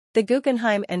The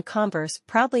Guggenheim and Converse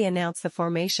proudly announce the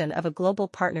formation of a global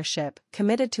partnership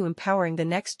committed to empowering the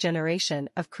next generation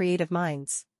of creative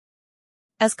minds.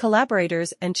 As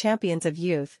collaborators and champions of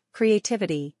youth,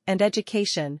 creativity, and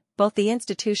education, both the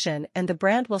institution and the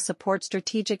brand will support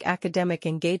strategic academic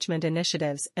engagement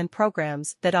initiatives and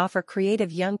programs that offer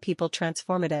creative young people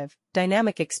transformative,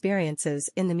 dynamic experiences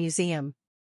in the museum.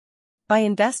 By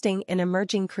investing in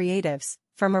emerging creatives,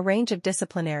 from a range of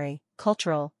disciplinary,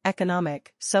 cultural,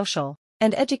 economic, social,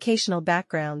 and educational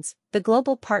backgrounds, the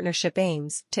global partnership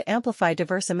aims to amplify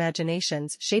diverse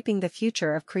imaginations shaping the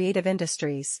future of creative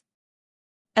industries.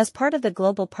 As part of the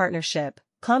global partnership,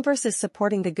 Converse is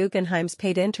supporting the Guggenheim's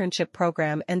paid internship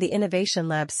program and the Innovation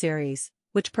Lab series,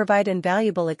 which provide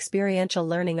invaluable experiential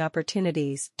learning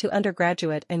opportunities to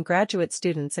undergraduate and graduate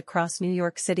students across New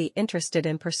York City interested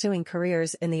in pursuing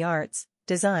careers in the arts,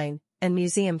 design, and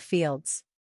museum fields.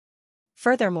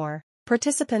 Furthermore,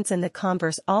 participants in the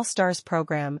Converse All-Stars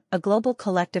program, a global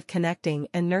collective connecting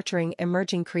and nurturing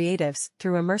emerging creatives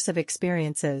through immersive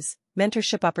experiences,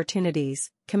 mentorship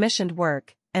opportunities, commissioned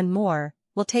work, and more,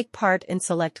 will take part in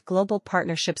select global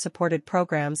partnership-supported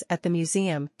programs at the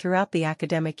museum throughout the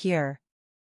academic year.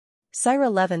 Syra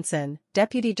Levinson,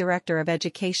 Deputy Director of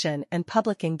Education and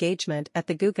Public Engagement at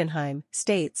the Guggenheim,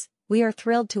 states, "We are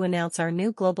thrilled to announce our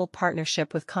new global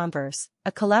partnership with Converse,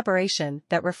 a collaboration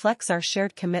that reflects our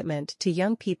shared commitment to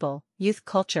young people, youth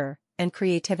culture, and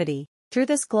creativity. Through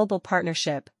this global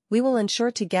partnership, we will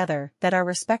ensure together that our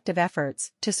respective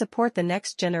efforts to support the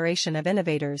next generation of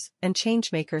innovators and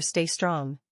changemakers stay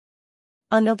strong."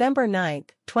 On November 9,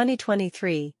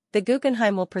 2023, the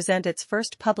Guggenheim will present its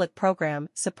first public program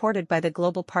supported by the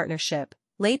Global Partnership,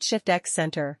 Late Shift X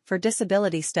Center for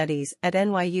Disability Studies at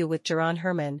NYU with Jaron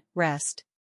Herman, Rest.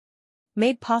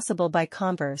 Made possible by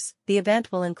Converse, the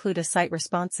event will include a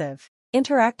site-responsive,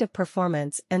 interactive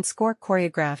performance and score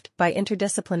choreographed by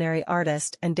interdisciplinary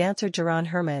artist and dancer Jaron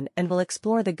Herman and will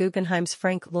explore the Guggenheim's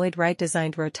Frank Lloyd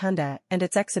Wright-designed rotunda and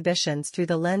its exhibitions through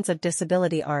the lens of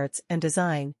disability arts and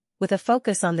design, with a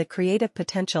focus on the creative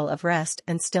potential of rest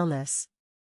and stillness.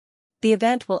 The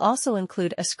event will also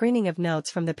include a screening of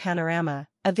notes from the Panorama,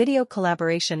 a video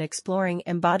collaboration exploring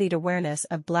embodied awareness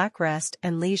of Black rest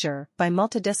and leisure by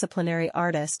multidisciplinary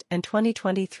artist and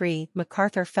 2023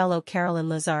 MacArthur Fellow Carolyn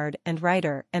Lazard and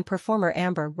writer and performer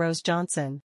Amber Rose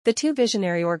Johnson. The two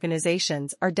visionary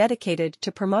organizations are dedicated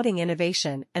to promoting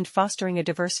innovation and fostering a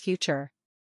diverse future.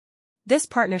 This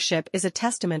partnership is a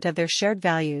testament of their shared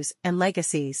values and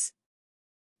legacies,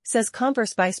 says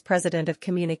Converse Vice President of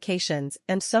Communications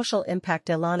and Social Impact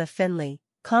Ilana Finley.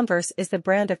 Converse is the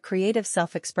brand of creative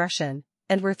self-expression,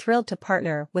 and we're thrilled to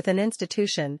partner with an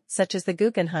institution such as the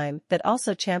Guggenheim that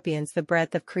also champions the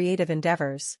breadth of creative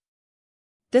endeavors.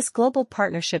 This global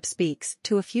partnership speaks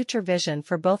to a future vision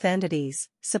for both entities,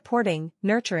 supporting,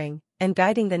 nurturing, and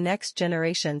guiding the next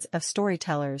generations of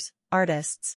storytellers,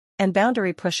 artists, and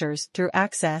boundary pushers through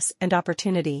access and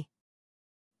opportunity.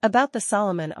 About the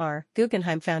Solomon R.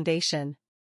 Guggenheim Foundation.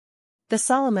 The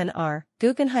Solomon R.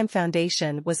 Guggenheim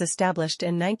Foundation was established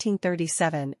in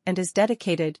 1937 and is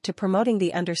dedicated to promoting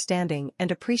the understanding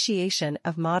and appreciation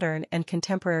of modern and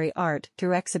contemporary art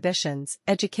through exhibitions,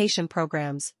 education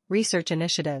programs, research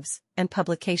initiatives, and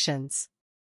publications.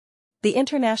 The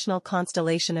international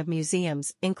constellation of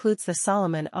museums includes the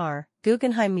Solomon R.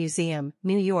 Guggenheim Museum,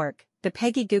 New York, the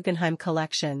Peggy Guggenheim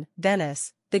Collection,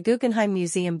 Venice, the Guggenheim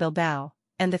Museum Bilbao,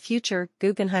 and the future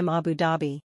Guggenheim Abu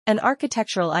Dhabi, an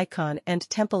architectural icon and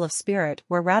temple of spirit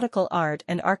where radical art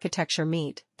and architecture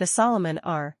meet. The Solomon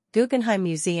R. Guggenheim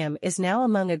Museum is now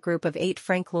among a group of 8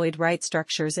 Frank Lloyd Wright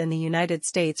structures in the United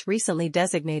States recently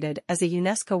designated as a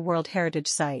UNESCO World Heritage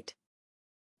Site.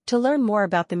 To learn more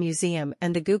about the museum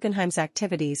and the Guggenheim's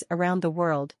activities around the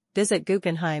world, visit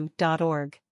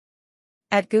guggenheim.org.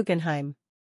 At Guggenheim.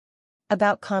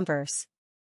 About Converse.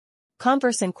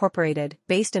 Converse Incorporated,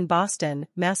 based in Boston,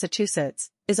 Massachusetts,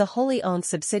 is a wholly owned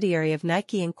subsidiary of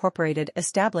Nike Incorporated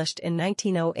established in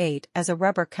 1908 as a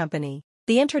rubber company.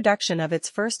 The introduction of its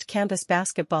first canvas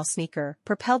basketball sneaker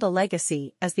propelled a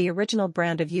legacy as the original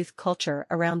brand of youth culture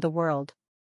around the world.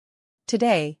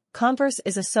 Today, Converse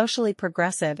is a socially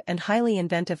progressive and highly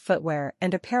inventive footwear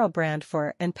and apparel brand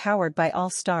for and powered by All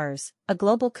Stars, a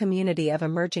global community of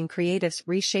emerging creatives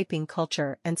reshaping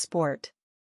culture and sport.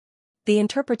 The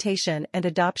interpretation and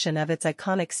adoption of its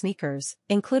iconic sneakers,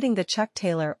 including the Chuck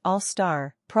Taylor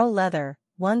All-Star, Pro Leather,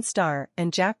 One Star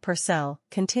and Jack Purcell,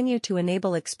 continue to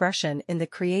enable expression in the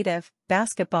creative,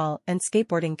 basketball and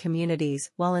skateboarding communities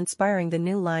while inspiring the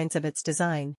new lines of its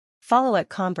design. Follow at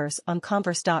Converse on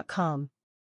Converse.com.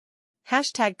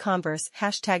 #Converse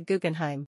 #Guggenheim